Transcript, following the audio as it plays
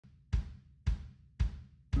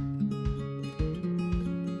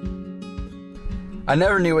I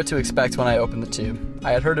never knew what to expect when I opened the tube.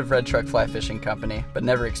 I had heard of Red Truck Fly Fishing Company, but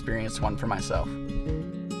never experienced one for myself.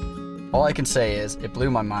 All I can say is, it blew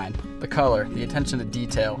my mind. The color, the attention to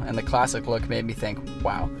detail, and the classic look made me think,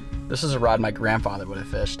 wow, this is a rod my grandfather would have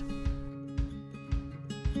fished.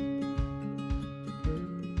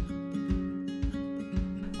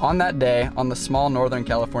 On that day, on the small Northern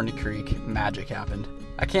California creek, magic happened.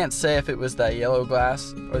 I can't say if it was that yellow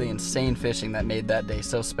glass or the insane fishing that made that day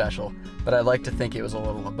so special, but I'd like to think it was a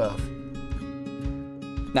little of both.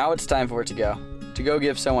 Now it's time for it to go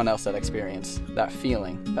give someone else that experience, that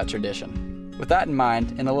feeling, that tradition. With that in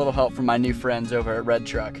mind, and a little help from my new friends over at Red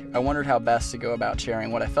Truck, I wondered how best to go about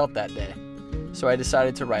sharing what I felt that day. So I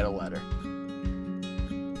decided to write a letter.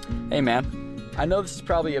 Hey man, I know this is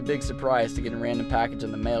probably a big surprise to get a random package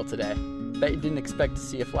in the mail today. Bet you didn't expect to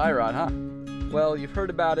see a fly rod, huh? Well, you've heard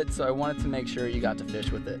about it, so I wanted to make sure you got to fish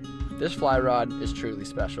with it. This fly rod is truly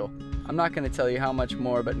special. I'm not going to tell you how much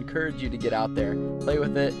more, but encourage you to get out there, play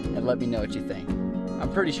with it, and let me know what you think. I'm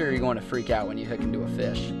pretty sure you're going to freak out when you hook into a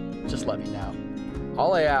fish. Just let me know.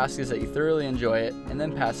 All I ask is that you thoroughly enjoy it, and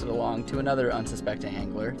then pass it along to another unsuspecting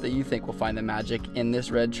angler that you think will find the magic in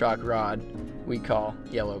this Red Truck rod we call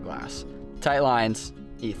yellow glass. Tight lines,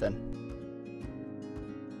 Ethan.